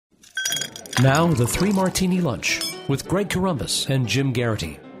Now, the Three Martini Lunch with Greg Corombos and Jim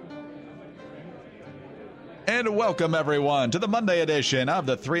Garrity. And welcome, everyone, to the Monday edition of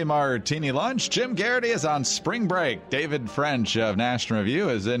the Three Martini Lunch. Jim Garrity is on spring break. David French of National Review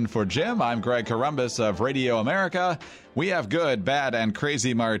is in for Jim. I'm Greg Corombos of Radio America. We have good, bad, and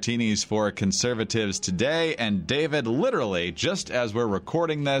crazy martinis for conservatives today. And David, literally, just as we're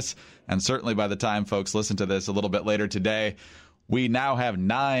recording this, and certainly by the time folks listen to this a little bit later today, we now have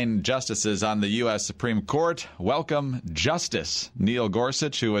 9 justices on the U.S. Supreme Court. Welcome, Justice Neil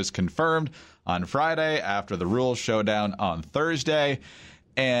Gorsuch, who was confirmed on Friday after the rules showdown on Thursday.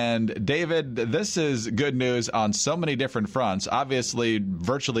 And David, this is good news on so many different fronts. Obviously,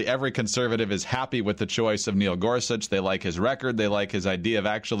 virtually every conservative is happy with the choice of Neil Gorsuch. They like his record. They like his idea of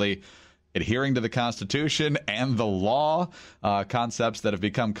actually adhering to the Constitution and the law, concepts that have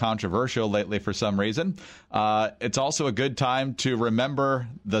become controversial lately for some reason. It's also a good time to remember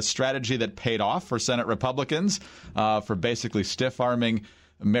the strategy that paid off for Senate Republicans for basically stiff-arming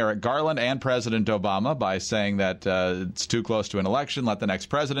Merrick Garland and President Obama by saying that it's too close to an election, let the next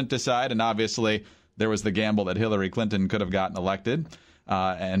president decide. And obviously, there was the gamble that Hillary Clinton could have gotten elected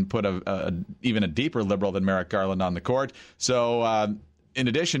and put even a deeper liberal than Merrick Garland on the court. So in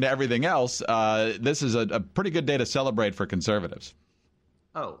addition to everything else, this is a pretty good day to celebrate for conservatives.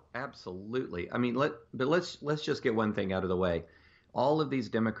 Oh, absolutely. I mean, let's just get one thing out of the way. All of these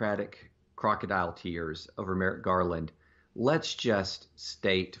Democratic crocodile tears over Merrick Garland, let's just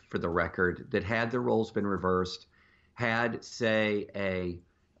state for the record that had the roles been reversed, had, say,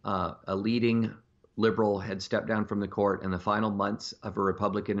 a leading liberal had stepped down from the court in the final months of a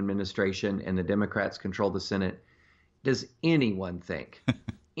Republican administration and the Democrats controlled the Senate, does anyone think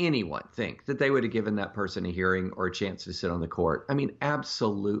that they would have given that person a hearing or a chance to sit on the court? I mean,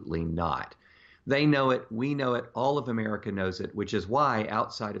 absolutely not. They know it. We know it. All of America knows it, which is why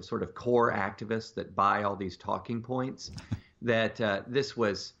outside of sort of core activists that buy all these talking points, that this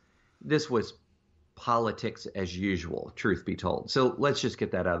was politics as usual, truth be told. So let's just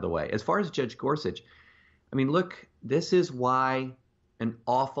get that out of the way. As far as Judge Gorsuch, I mean, look, this is why an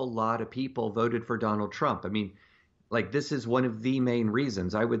awful lot of people voted for Donald Trump. I mean, like, this is one of the main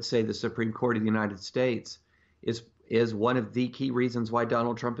reasons. I would say the Supreme Court of the United States is one of the key reasons why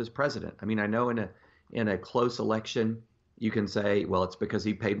Donald Trump is president. I mean, I know in a close election, you can say, well, it's because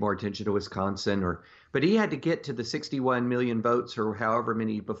he paid more attention to Wisconsin, but he had to get to the 61 million votes or however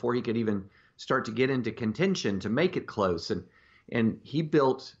many before he could even start to get into contention to make it close. And he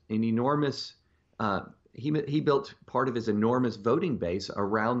built an enormous he built part of his enormous voting base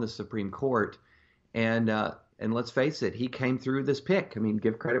around the Supreme Court. And let's face it, he came through this pick. I mean,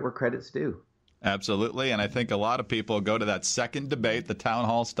 give credit where credit's due. Absolutely. And I think a lot of people go to that second debate, the town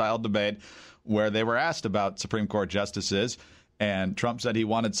hall style debate, where they were asked about Supreme Court justices. And Trump said he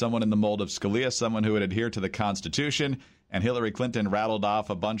wanted someone in the mold of Scalia, someone who would adhere to the Constitution. And Hillary Clinton rattled off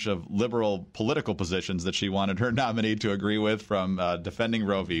a bunch of liberal political positions that she wanted her nominee to agree with, from defending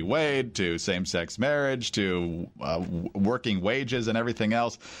Roe v. Wade to same-sex marriage to working wages and everything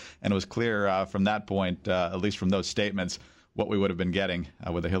else. And it was clear from that point, at least from those statements, what we would have been getting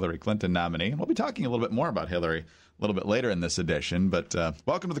with a Hillary Clinton nominee. And we'll be talking a little bit more about Hillary a little bit later in this edition. But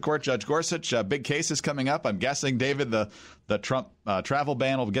welcome to the court, Judge Gorsuch. Big cases coming up. I'm guessing, David, the Trump travel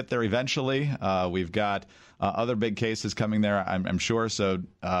ban will get there eventually. We've got other big cases coming there, I'm sure. So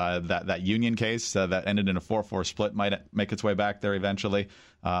that union case that ended in a 4-4 split might make its way back there eventually.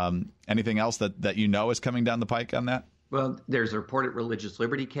 Anything else that you know is coming down the pike on that? Well, there's a reported religious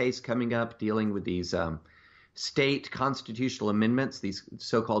liberty case coming up dealing with these state constitutional amendments, these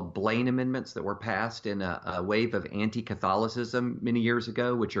so-called Blaine amendments that were passed in a wave of anti-Catholicism many years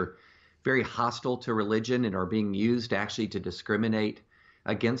ago, which are very hostile to religion and are being used actually to discriminate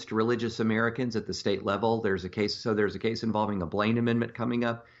against religious Americans at the state level. There's a case involving a Blaine amendment coming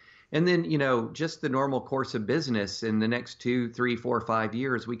up. And then, just the normal course of business in the next 2, 3, 4, 5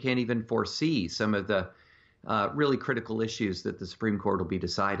 years, we can't even foresee some of the really critical issues that the Supreme Court will be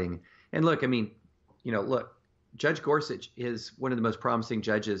deciding. And look, Judge Gorsuch is one of the most promising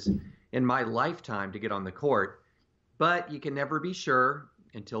judges in my lifetime to get on the court, but you can never be sure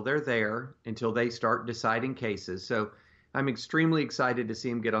until they're there, until they start deciding cases. So I'm extremely excited to see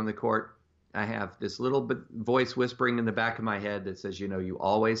him get on the court. I have this little bit voice whispering in the back of my head that says, you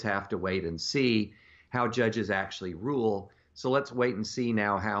always have to wait and see how judges actually rule. So let's wait and see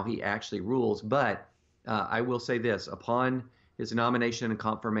now how he actually rules. But I will say this, upon his nomination and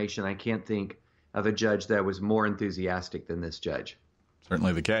confirmation, I can't think of a judge that was more enthusiastic than this judge.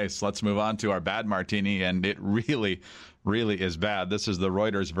 Certainly the case. Let's move on to our bad martini, and it really, really is bad. This is the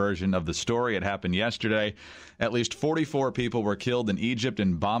Reuters version of the story. It happened yesterday. At least 44 people were killed in Egypt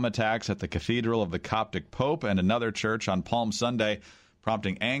in bomb attacks at the Cathedral of the Coptic Pope and another church on Palm Sunday,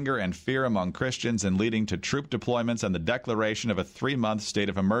 prompting anger and fear among Christians and leading to troop deployments and the declaration of a 3-month state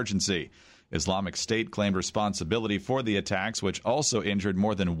of emergency. Islamic State claimed responsibility for the attacks, which also injured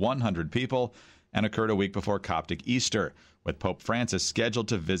more than 100 people and occurred a week before Coptic Easter, with Pope Francis scheduled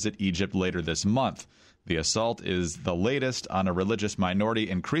to visit Egypt later this month. The assault is the latest on a religious minority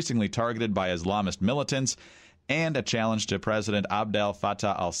increasingly targeted by Islamist militants and a challenge to President Abdel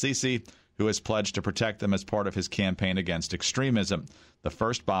Fattah al-Sisi, who has pledged to protect them as part of his campaign against extremism. The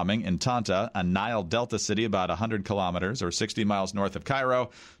first bombing in Tanta, a Nile Delta city about 100 kilometers or 60 miles north of Cairo,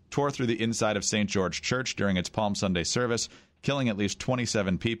 tore through the inside of St. George Church during its Palm Sunday service, killing at least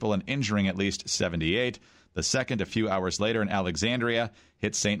 27 people and injuring at least 78. The second, a few hours later in Alexandria,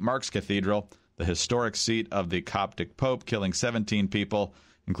 hit St. Mark's Cathedral, the historic seat of the Coptic Pope, killing 17 people,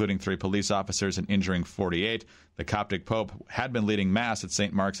 including 3 police officers, and injuring 48. The Coptic Pope had been leading Mass at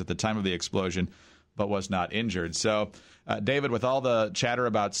St. Mark's at the time of the explosion, but was not injured. So, David, with all the chatter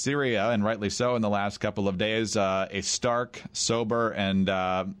about Syria, and rightly so in the last couple of days, a stark, sober,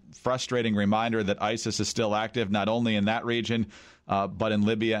 and frustrating reminder that ISIS is still active, not only in that region, but in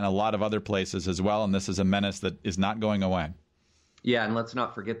Libya and a lot of other places as well. And this is a menace that is not going away. Yeah, and let's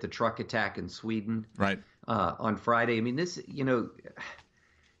not forget the truck attack in Sweden on Friday. I mean, this,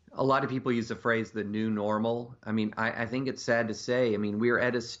 a lot of people use the phrase the new normal. I mean, I think it's sad to say, we're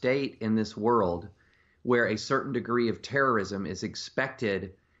at a state in this world where a certain degree of terrorism is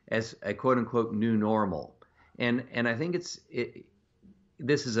expected as a quote-unquote new normal. And I think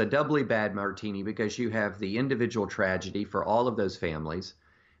this is a doubly bad martini because you have the individual tragedy for all of those families,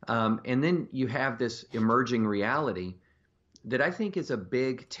 and then you have this emerging reality that I think is a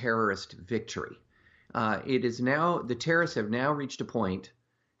big terrorist victory. It is now, the terrorists have now reached a point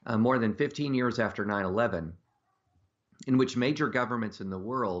more than 15 years after 9/11 in which major governments in the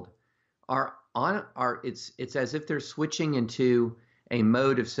world it's as if they're switching into a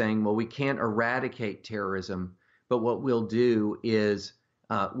mode of saying, well, we can't eradicate terrorism, but what we'll do is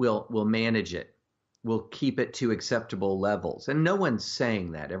we'll manage it. We'll keep it to acceptable levels. And no one's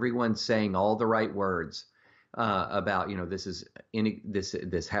saying that. Everyone's saying all the right words about,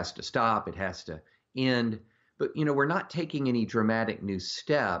 this has to stop. It has to end. But, we're not taking any dramatic new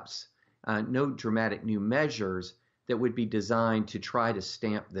steps, no dramatic new measures that would be designed to try to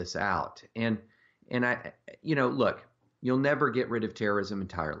stamp this out. And I, look, you'll never get rid of terrorism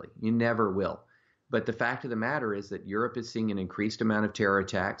entirely. You never will. But the fact of the matter is that Europe is seeing an increased amount of terror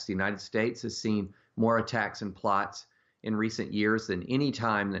attacks. The United States has seen more attacks and plots in recent years than any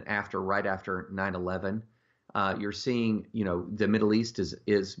time right after 9/11. You're seeing, the Middle East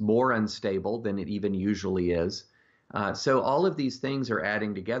is more unstable than it even usually is. So all of these things are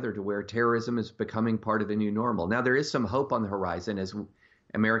adding together to where terrorism is becoming part of the new normal. Now, there is some hope on the horizon as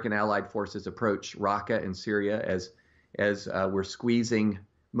American allied forces approach Raqqa and Syria, as we're squeezing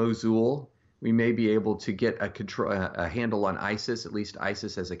Mosul. We may be able to get a handle on ISIS, at least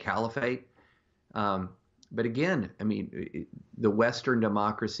ISIS as a caliphate. But again, the Western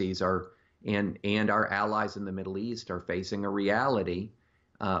democracies and our allies in the Middle East are facing a reality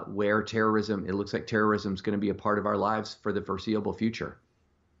where it looks like terrorism is going to be a part of our lives for the foreseeable future.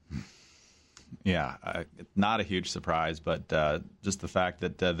 Yeah, not a huge surprise, but just the fact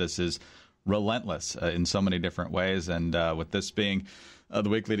that this is relentless in so many different ways. And with this being the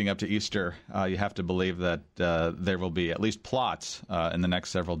week leading up to Easter, you have to believe that there will be at least plots in the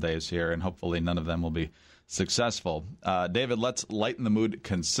next several days here, and hopefully none of them will be successful. David, let's lighten the mood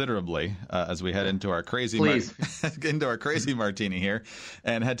considerably as we head into our crazy martini here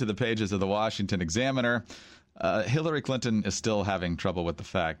and head to the pages of the Washington Examiner. Hillary Clinton is still having trouble with the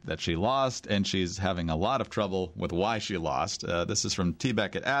fact that she lost, and she's having a lot of trouble with why she lost. This is from T.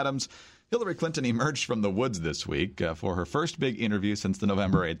 Beckett Adams. Hillary Clinton emerged from the woods this week for her first big interview since the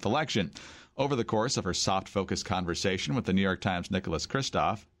November 8th election. Over the course of her soft-focused conversation with the New York Times' Nicholas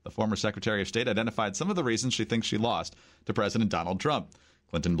Kristof, the former Secretary of State identified some of the reasons she thinks she lost to President Donald Trump.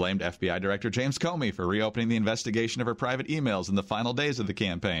 Clinton blamed FBI Director James Comey for reopening the investigation of her private emails in the final days of the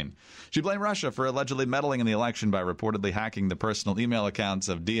campaign. She blamed Russia for allegedly meddling in the election by reportedly hacking the personal email accounts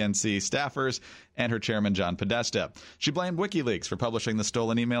of DNC staffers and her chairman, John Podesta. She blamed WikiLeaks for publishing the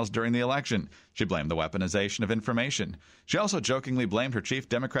stolen emails during the election. She blamed the weaponization of information. She also jokingly blamed her chief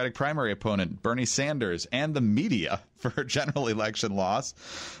Democratic primary opponent, Bernie Sanders, and the media for her general election loss.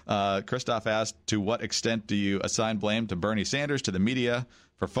 Kristof asked, to what extent do you assign blame to Bernie Sanders, to the media,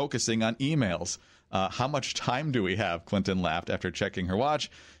 for focusing on emails? How much time do we have? Clinton laughed after checking her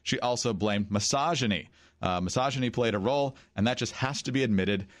watch. She also blamed misogyny. Misogyny played a role, and that just has to be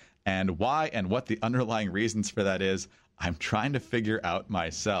admitted. And why and what the underlying reasons for that is, I'm trying to figure out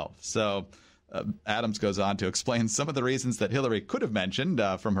myself. So Adams goes on to explain some of the reasons that Hillary could have mentioned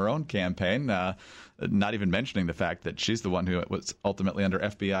from her own campaign, not even mentioning the fact that she's the one who was ultimately under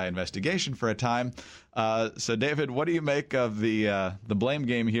FBI investigation for a time. So, David, what do you make of the blame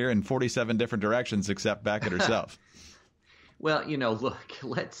game here in 47 different directions except back at herself? Well, look,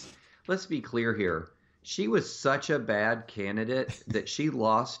 let's be clear here. She was such a bad candidate that she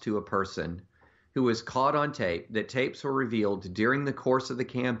lost to a person who was caught on tape, that tapes were revealed during the course of the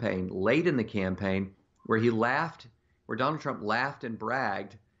campaign, late in the campaign, where Donald Trump laughed and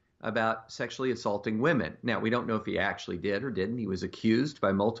bragged about sexually assaulting women. Now, we don't know if he actually did or didn't. He was accused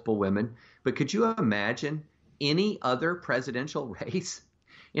by multiple women. But could you imagine any other presidential race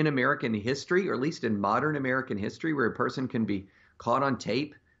in American history, or at least in modern American history, where a person can be caught on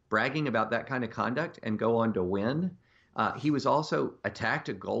tape bragging about that kind of conduct and go on to win? He was also attacked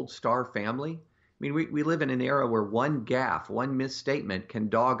a Gold Star family. I mean, we live in an era where one gaffe, one misstatement can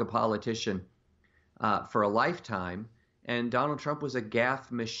dog a politician for a lifetime. And Donald Trump was a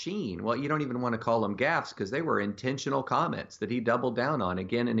gaffe machine. Well, you don't even want to call them gaffes because they were intentional comments that he doubled down on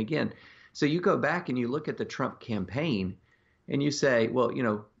again and again. So you go back and you look at the Trump campaign and you say, well,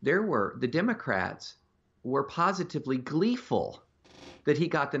 the Democrats were positively gleeful that he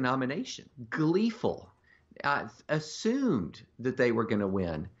got the nomination, gleeful, assumed that they were going to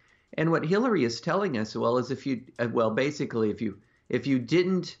win. And what Hillary is telling us, basically, if you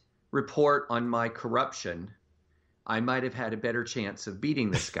didn't report on my corruption, I might have had a better chance of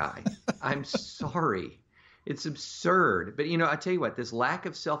beating this guy. I'm sorry. It's absurd. But, I tell you what, this lack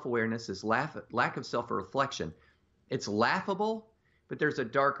of self-awareness, this lack of self-reflection, it's laughable, but there's a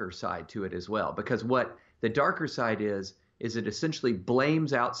darker side to it as well. Because what the darker side is it essentially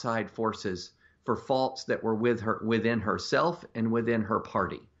blames outside forces for faults that were within herself and within her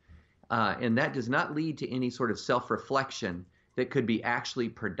party. And that does not lead to any sort of self-reflection that could be actually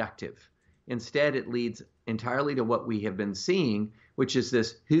productive. Instead, it leads entirely to what we have been seeing, which is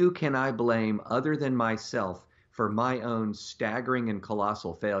this: who can I blame other than myself for my own staggering and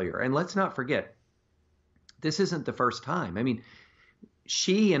colossal failure? And let's not forget, this isn't the first time. I mean,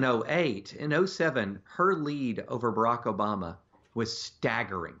 she in 2008, in 2007, her lead over Barack Obama was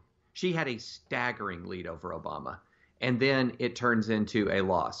staggering. She had a staggering lead over Obama. And then it turns into a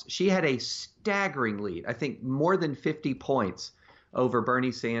loss. She had a staggering lead, I think more than 50 points over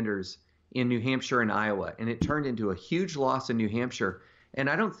Bernie Sanders in New Hampshire and Iowa. And it turned into a huge loss in New Hampshire. And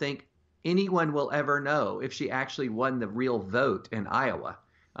I don't think anyone will ever know if she actually won the real vote in Iowa.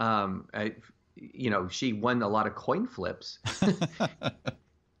 She won a lot of coin flips.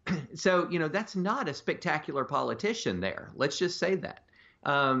 So, that's not a spectacular politician there. Let's just say that.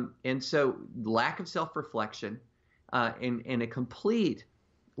 And so lack of self-reflection, and a complete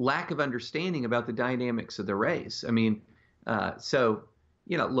lack of understanding about the dynamics of the race. I mean,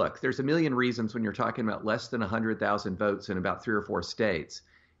 look, there's a million reasons when you're talking about less than 100,000 votes in about 3 or 4 states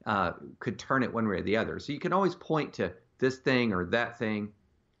could turn it one way or the other. So you can always point to this thing or that thing.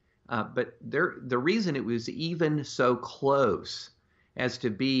 But the reason it was even so close as to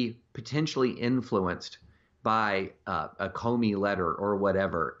be potentially influenced by a Comey letter or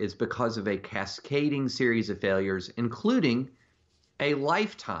whatever is because of a cascading series of failures, including a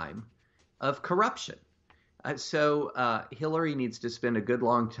lifetime of corruption. So Hillary needs to spend a good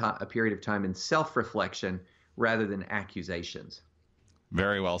a period of time in self-reflection rather than accusations.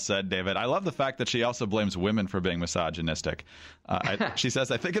 Very well said, David. I love the fact that she also blames women for being misogynistic. She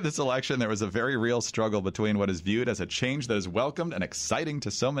says, I think in this election there was a very real struggle between what is viewed as a change that is welcomed and exciting to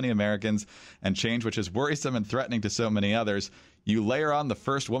so many Americans and change which is worrisome and threatening to so many others. You layer on the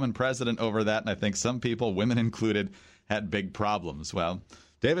first woman president over that, and I think some people, women included, had big problems. Well,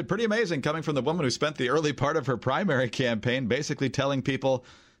 David, pretty amazing coming from the woman who spent the early part of her primary campaign basically telling people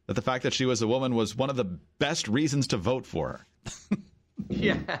that the fact that she was a woman was one of the best reasons to vote for her.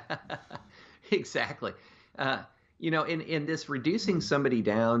 Yeah, exactly. In this reducing somebody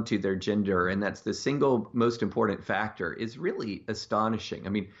down to their gender, and that's the single most important factor, is really astonishing.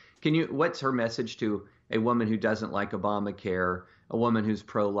 I mean, what's her message to a woman who doesn't like Obamacare, a woman who's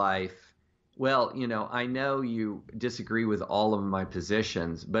pro-life? Well, I know you disagree with all of my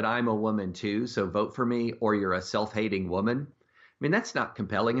positions, but I'm a woman too, so vote for me, or you're a self-hating woman. I mean, that's not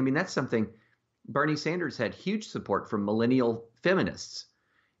compelling. I mean, that's something Bernie Sanders had huge support from millennial feminists,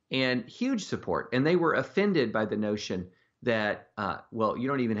 and huge support. And they were offended by the notion that, you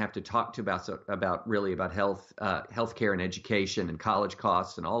don't even have to talk about health care and education and college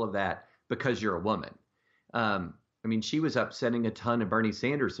costs and all of that, because you're a woman. I mean, she was upsetting a ton of Bernie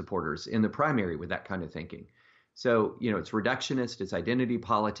Sanders supporters in the primary with that kind of thinking. So, it's reductionist, it's identity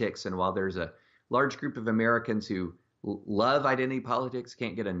politics. And while there's a large group of Americans who love identity politics,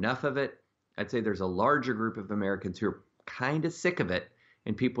 can't get enough of it, I'd say there's a larger group of Americans who are kind of sick of it.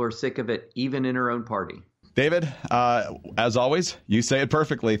 And people are sick of it, even in her own party. David, as always, you say it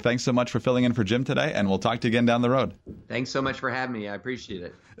perfectly. Thanks so much for filling in for Jim today, and we'll talk to you again down the road. Thanks so much for having me. I appreciate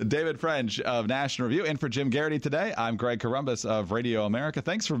it. David French of National Review in for Jim Garrity today. I'm Greg Corombos of Radio America.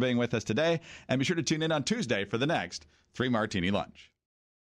 Thanks for being with us today, and be sure to tune in on Tuesday for the next 3 Martini Lunch.